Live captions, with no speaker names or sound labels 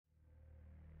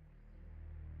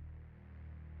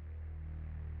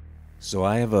So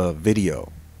I have a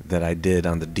video that I did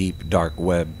on the deep dark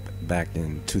web back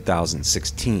in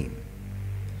 2016.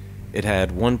 It had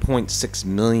 1.6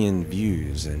 million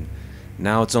views, and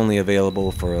now it's only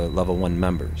available for level 1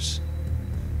 members.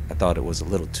 I thought it was a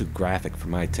little too graphic for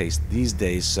my taste these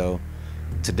days, so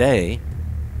today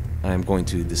I'm going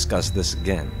to discuss this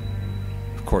again.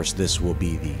 Of course, this will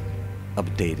be the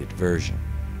updated version.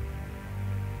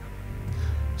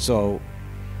 So,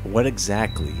 what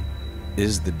exactly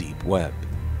is the deep web?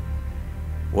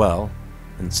 Well,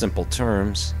 in simple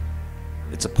terms,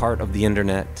 it's a part of the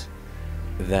internet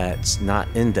that's not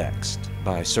indexed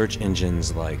by search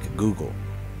engines like Google.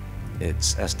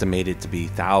 It's estimated to be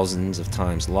thousands of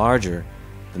times larger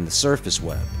than the surface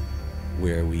web,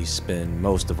 where we spend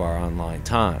most of our online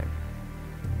time.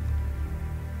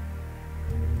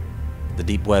 The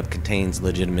deep web contains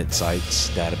legitimate sites,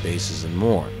 databases, and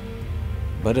more,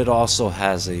 but it also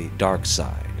has a dark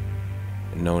side,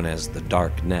 known as the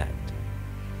dark net.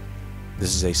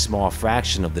 This is a small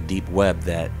fraction of the deep web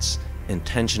that's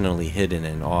intentionally hidden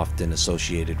and often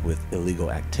associated with illegal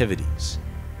activities.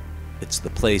 It's the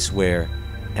place where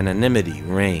anonymity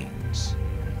reigns,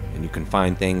 and you can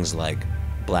find things like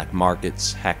black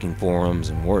markets, hacking forums,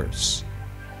 and worse.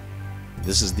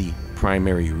 This is the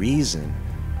primary reason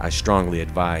I strongly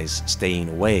advise staying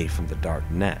away from the dark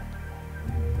net.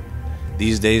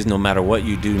 These days, no matter what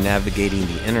you do, navigating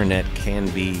the internet can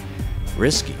be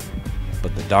risky,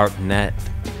 but the dark net,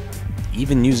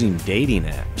 even using dating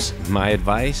apps, my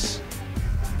advice,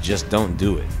 just don't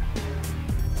do it.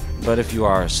 But if you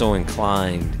are so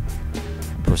inclined,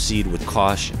 proceed with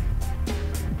caution.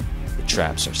 The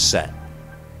traps are set.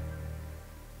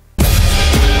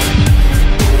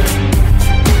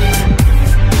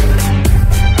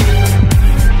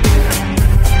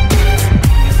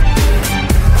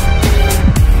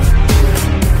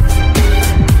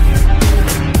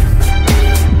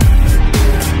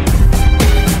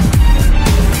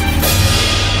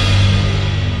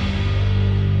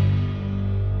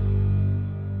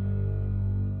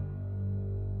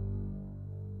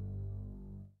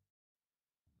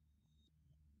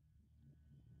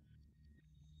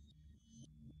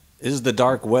 Is the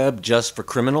dark web just for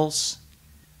criminals?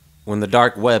 When the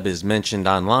dark web is mentioned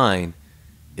online,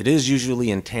 it is usually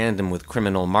in tandem with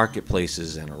criminal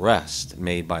marketplaces and arrests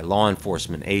made by law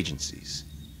enforcement agencies.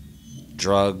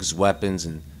 Drugs, weapons,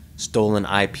 and stolen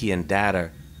IP and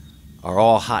data are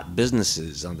all hot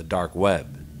businesses on the dark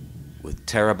web, with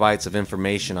terabytes of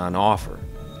information on offer.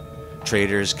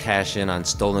 Traders cash in on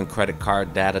stolen credit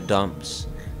card data dumps.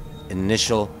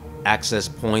 Initial access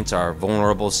points are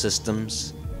vulnerable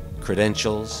systems,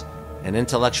 credentials, and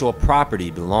intellectual property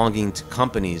belonging to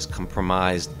companies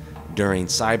compromised during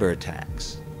cyber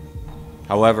attacks.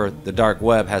 However, the dark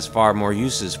web has far more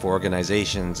uses for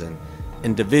organizations and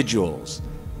individuals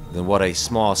than what a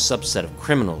small subset of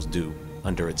criminals do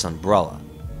under its umbrella.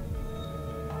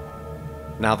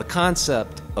 Now, the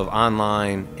concept of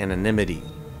online anonymity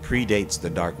predates the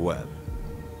dark web.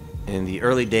 In the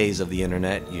early days of the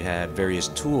internet, you had various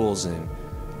tools and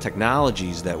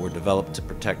technologies that were developed to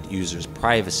protect users'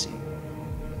 privacy.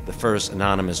 The first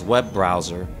anonymous web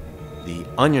browser, the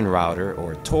Onion Router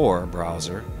or Tor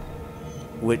browser,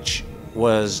 which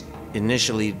was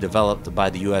initially developed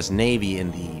by the US Navy in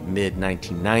the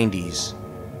mid-1990s,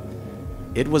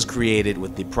 it was created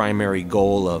with the primary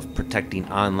goal of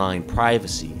protecting online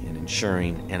privacy and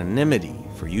ensuring anonymity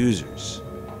for users.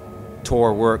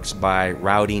 Tor works by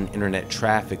routing internet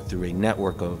traffic through a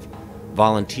network of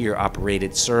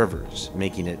volunteer-operated servers,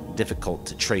 making it difficult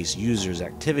to trace users'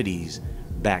 activities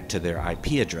back to their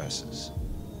IP addresses.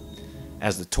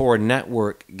 As the Tor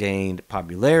network gained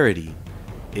popularity,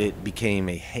 it became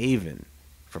a haven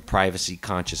for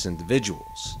privacy-conscious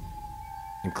individuals,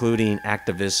 including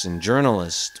activists and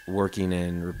journalists working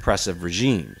in repressive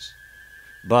regimes.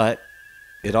 But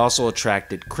it also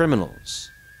attracted criminals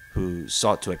who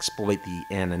sought to exploit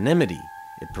the anonymity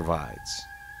it provides.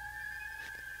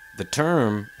 The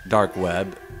term dark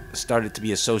web started to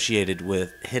be associated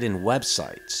with hidden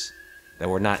websites that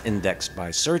were not indexed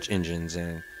by search engines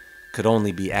and could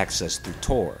only be accessed through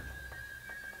Tor.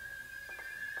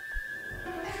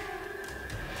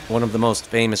 One of the most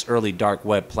famous early dark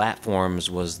web platforms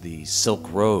was the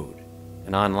Silk Road,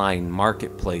 an online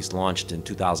marketplace launched in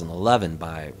 2011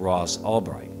 by Ross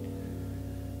Ulbricht.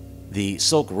 The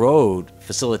Silk Road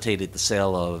facilitated the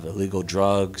sale of illegal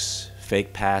drugs,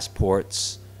 fake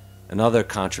passports, and other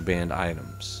contraband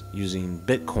items using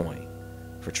Bitcoin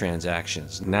for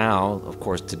transactions. Now, of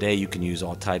course, today you can use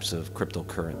all types of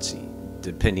cryptocurrency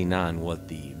depending on what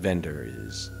the vendor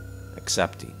is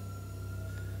accepting.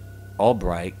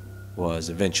 Ulbricht was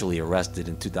eventually arrested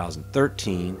in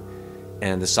 2013,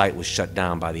 and the site was shut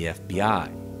down by the FBI.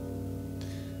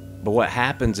 But what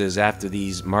happens is after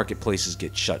these marketplaces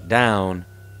get shut down,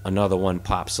 another one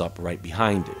pops up right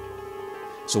behind it.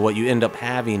 So what you end up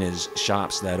having is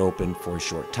shops that open for a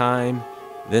short time,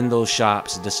 then those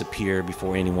shops disappear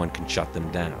before anyone can shut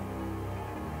them down.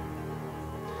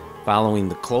 Following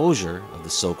the closure of the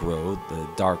Silk Road, the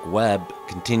dark web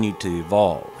continued to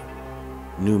evolve.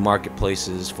 New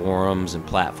marketplaces, forums, and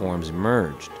platforms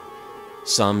emerged,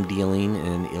 some dealing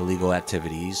in illegal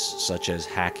activities such as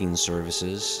hacking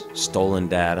services, stolen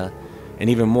data, and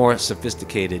even more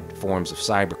sophisticated forms of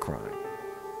cybercrime.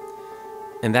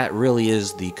 And that really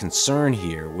is the concern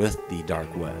here with the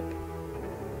dark web.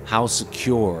 How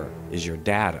secure is your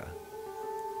data,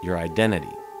 your identity?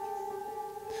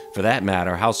 For that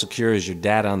matter, how secure is your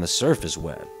data on the surface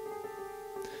web?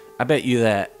 I bet you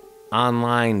that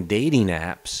online dating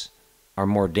apps are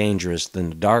more dangerous than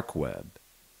the dark web.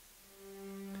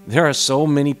 There are so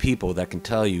many people that can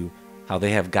tell you how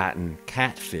they have gotten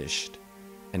catfished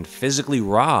and physically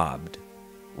robbed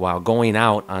while going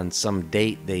out on some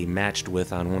date they matched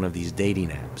with on one of these dating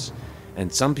apps.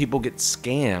 And some people get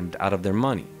scammed out of their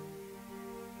money.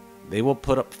 They will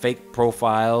put up fake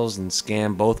profiles and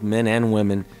scam both men and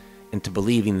women into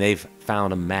believing they've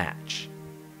found a match,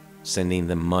 sending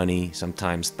them money,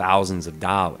 sometimes thousands of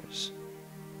dollars.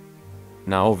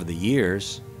 Now, over the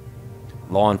years,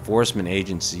 law enforcement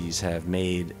agencies have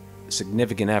made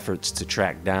significant efforts to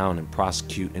track down and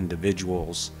prosecute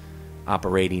individuals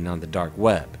operating on the dark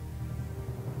web.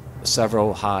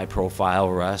 Several high-profile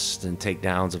arrests and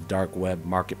takedowns of dark web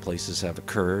marketplaces have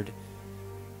occurred,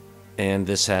 and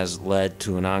this has led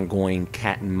to an ongoing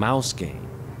cat-and-mouse game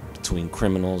between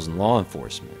criminals and law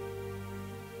enforcement.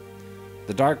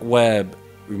 The dark web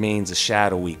remains a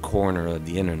shadowy corner of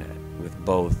the internet, with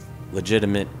both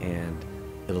legitimate and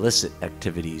illicit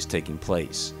activities taking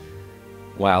place.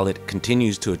 While it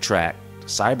continues to attract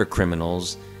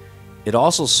cybercriminals, it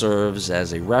also serves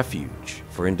as a refuge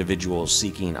for individuals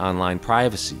seeking online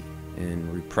privacy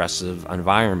in repressive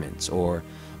environments or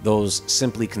those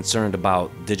simply concerned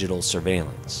about digital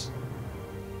surveillance.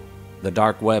 The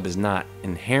dark web is not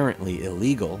inherently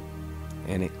illegal,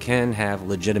 and it can have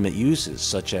legitimate uses,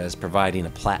 such as providing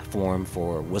a platform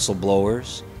for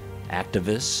whistleblowers,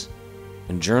 activists,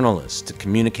 and journalists to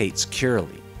communicate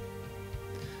securely.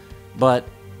 But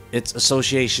its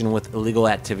association with illegal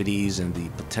activities and the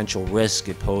potential risk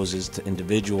it poses to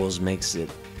individuals makes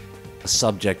it a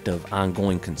subject of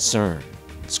ongoing concern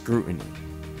and scrutiny,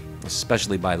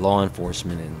 especially by law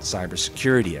enforcement and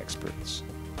cybersecurity experts.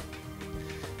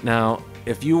 Now,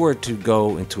 if you were to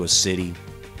go into a city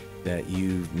that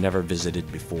you've never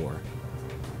visited before,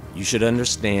 you should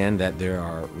understand that there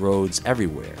are roads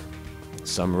everywhere.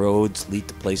 Some roads lead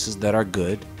to places that are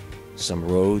good, some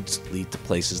roads lead to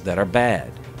places that are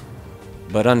bad.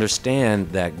 But understand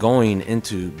that going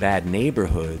into bad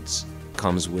neighborhoods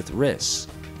comes with risks.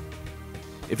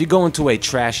 If you go into a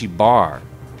trashy bar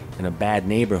in a bad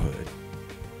neighborhood,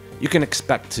 you can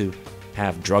expect to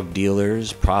have drug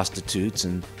dealers, prostitutes,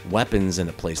 and weapons in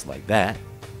a place like that.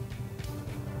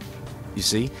 You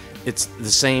see, it's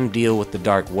the same deal with the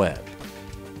dark web.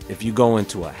 If you go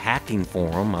into a hacking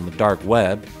forum on the dark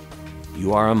web,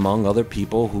 you are among other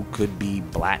people who could be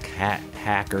black hat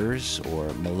hackers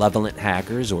or malevolent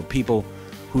hackers or people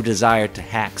who desire to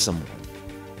hack someone.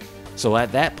 So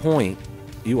at that point,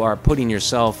 you are putting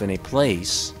yourself in a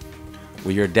place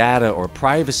where your data or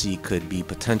privacy could be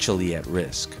potentially at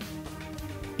risk,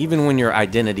 even when your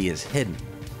identity is hidden.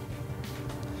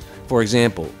 For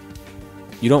example,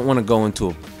 you don't want to go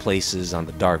into places on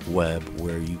the dark web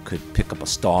where you could pick up a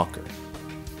stalker,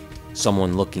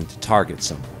 someone looking to target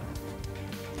someone,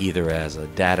 either as a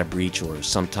data breach or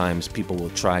sometimes people will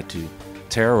try to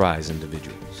terrorize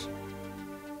individuals.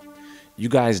 You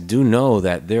guys do know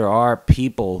that there are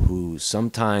people who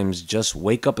sometimes just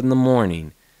wake up in the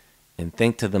morning and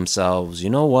think to themselves, you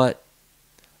know what?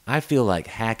 I feel like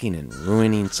hacking and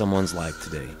ruining someone's life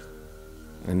today.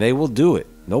 And they will do it,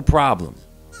 no problem.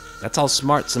 That's how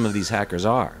smart some of these hackers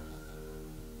are.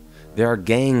 There are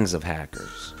gangs of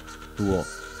hackers who will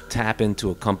tap into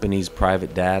a company's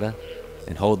private data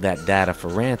and hold that data for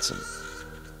ransom.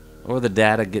 Or the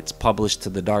data gets published to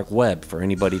the dark web for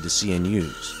anybody to see and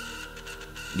use.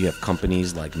 You have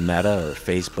companies like Meta or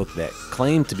Facebook that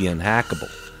claim to be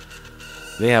unhackable.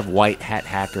 They have white hat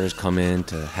hackers come in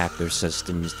to hack their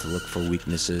systems to look for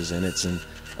weaknesses, and it's an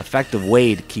effective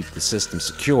way to keep the system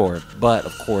secure, but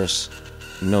of course,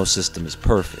 no system is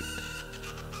perfect.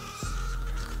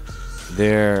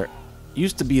 There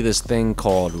used to be this thing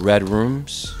called red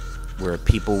rooms where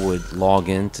people would log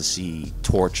in to see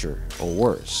torture or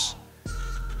worse.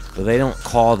 But they don't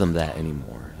call them that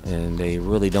anymore, and they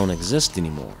really don't exist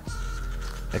anymore.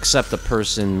 Except a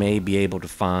person may be able to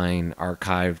find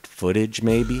archived footage,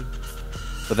 maybe,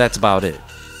 but that's about it.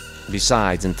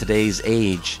 Besides, in today's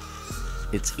age,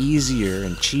 it's easier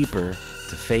and cheaper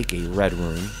to fake a red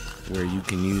room where you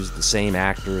can use the same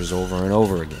actors over and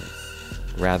over again,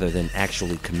 rather than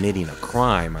actually committing a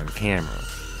crime on camera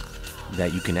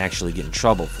that you can actually get in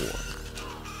trouble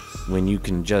for, when you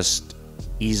can just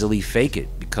easily fake it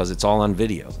because it's all on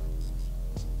video.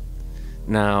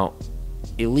 Now,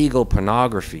 illegal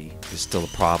pornography is still a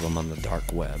problem on the dark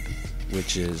web,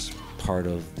 which is part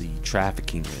of the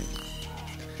trafficking ring.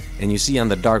 And you see, on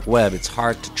the dark web, it's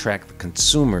hard to track the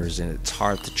consumers and it's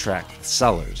hard to track the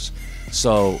sellers.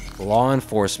 So law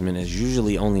enforcement is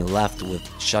usually only left with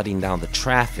shutting down the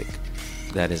traffic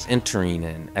that is entering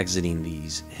and exiting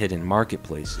these hidden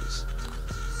marketplaces.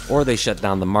 Or they shut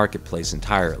down the marketplace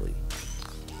entirely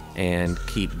and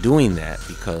keep doing that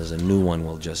because a new one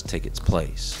will just take its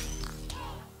place.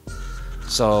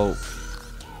 So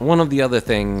one of the other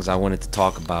things I wanted to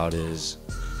talk about is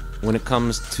when it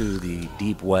comes to the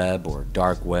deep web or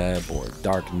dark web or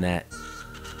dark net,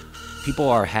 people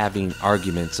are having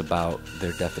arguments about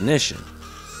their definition.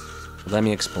 Let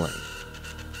me explain.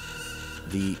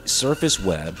 The surface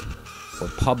web or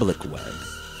public web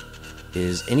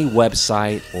is any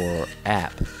website or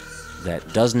app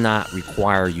that does not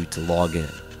require you to log in.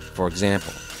 For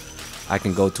example, I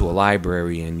can go to a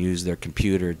library and use their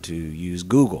computer to use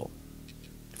Google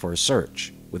for a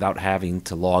search without having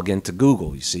to log into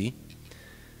Google, you see?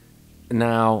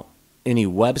 Now, any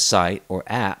website or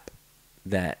app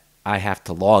that I have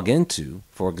to log into,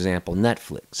 for example,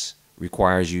 Netflix,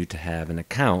 requires you to have an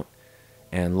account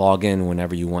and log in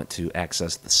whenever you want to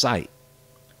access the site.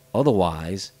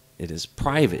 Otherwise, it is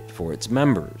private for its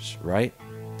members, right?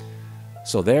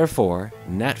 So therefore,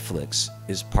 Netflix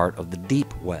is part of the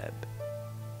deep web.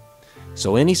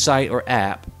 So any site or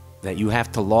app that you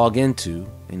have to log into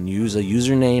and use a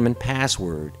username and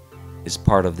password is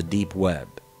part of the deep web.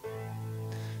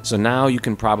 So now you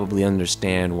can probably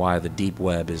understand why the deep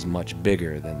web is much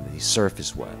bigger than the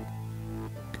surface web,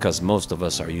 because most of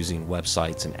us are using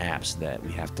websites and apps that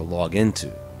we have to log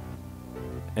into,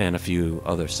 and a few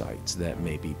other sites that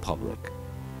may be public.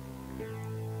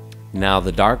 Now,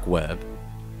 the dark web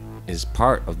is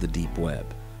part of the deep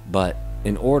web, but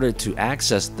in order to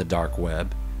access the dark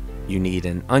web, you need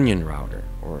an onion router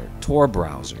or a Tor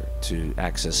browser to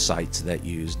access sites that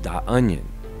use .onion.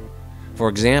 For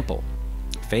example,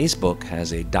 Facebook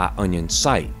has a .onion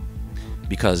site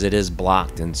because it is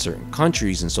blocked in certain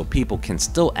countries, and so people can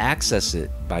still access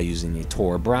it by using a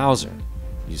Tor browser,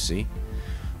 you see?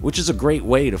 Which is a great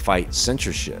way to fight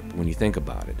censorship when you think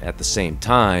about it. At the same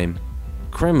time,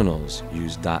 criminals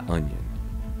use .onion.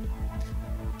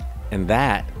 And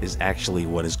that is actually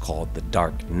what is called the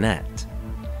dark net,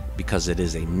 because it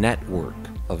is a network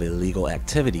of illegal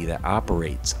activity that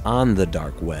operates on the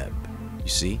dark web, you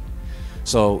see?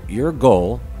 So your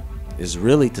goal is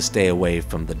really to stay away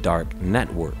from the dark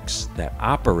networks that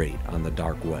operate on the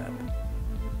dark web.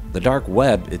 The dark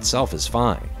web itself is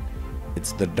fine.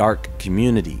 It's the dark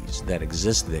communities that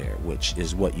exist there, which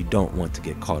is what you don't want to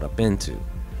get caught up into.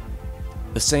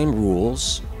 The same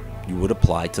rules you would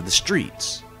apply to the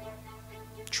streets.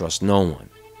 Trust no one.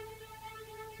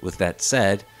 With that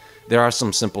said, there are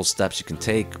some simple steps you can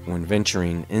take when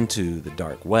venturing into the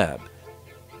dark web.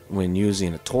 When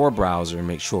using a Tor browser,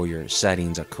 make sure your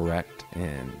settings are correct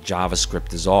and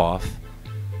JavaScript is off.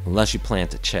 Unless you plan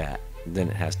to chat, then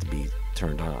it has to be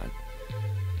turned on.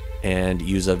 And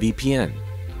use a VPN.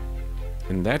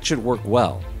 And that should work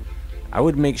well. I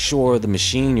would make sure the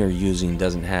machine you're using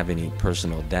doesn't have any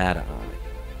personal data on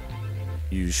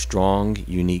it. Use strong,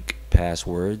 unique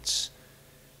passwords.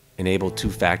 Enable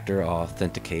two-factor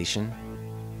authentication.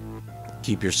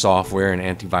 Keep your software and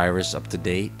antivirus up to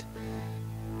date.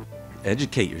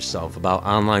 Educate yourself about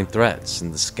online threats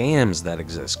and the scams that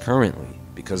exist currently,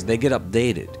 because they get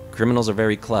updated. Criminals are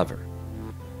very clever.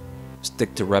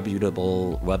 Stick to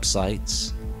reputable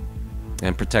websites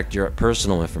and protect your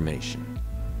personal information.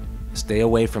 Stay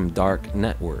away from dark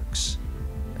networks.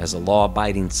 As a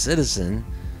law-abiding citizen,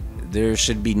 there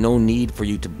should be no need for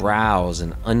you to browse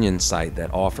an onion site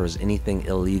that offers anything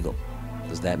illegal.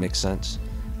 Does that make sense?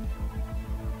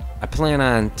 I plan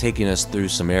on taking us through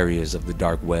some areas of the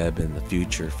dark web in the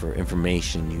future for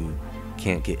information you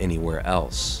can't get anywhere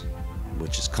else,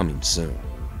 which is coming soon.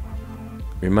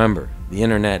 Remember, the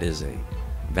internet is a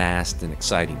vast and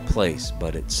exciting place,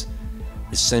 but it's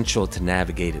essential to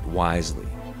navigate it wisely.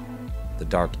 The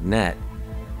dark net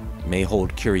may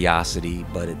hold curiosity,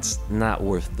 but it's not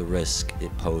worth the risk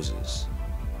it poses.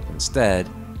 Instead,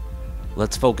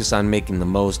 let's focus on making the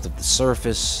most of the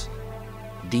surface,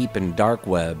 deep and dark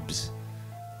webs,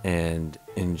 and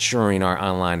ensuring our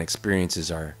online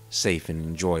experiences are safe and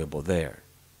enjoyable there.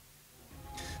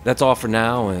 That's all for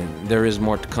now, and there is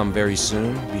more to come very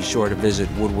soon. Be sure to visit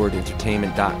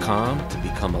WoodwardEntertainment.com to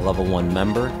become a Level 1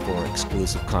 member for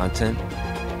exclusive content.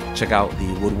 Check out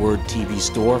the WoodwardTV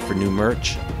store for new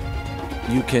merch.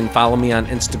 You can follow me on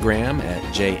Instagram at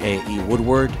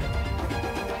JAEWoodward.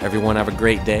 Everyone have a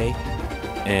great day,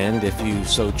 and if you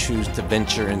so choose to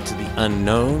venture into the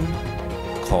unknown,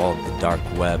 called the dark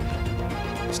web,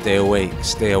 stay awake,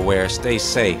 stay aware, stay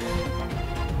safe,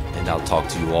 and I'll talk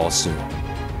to you all soon.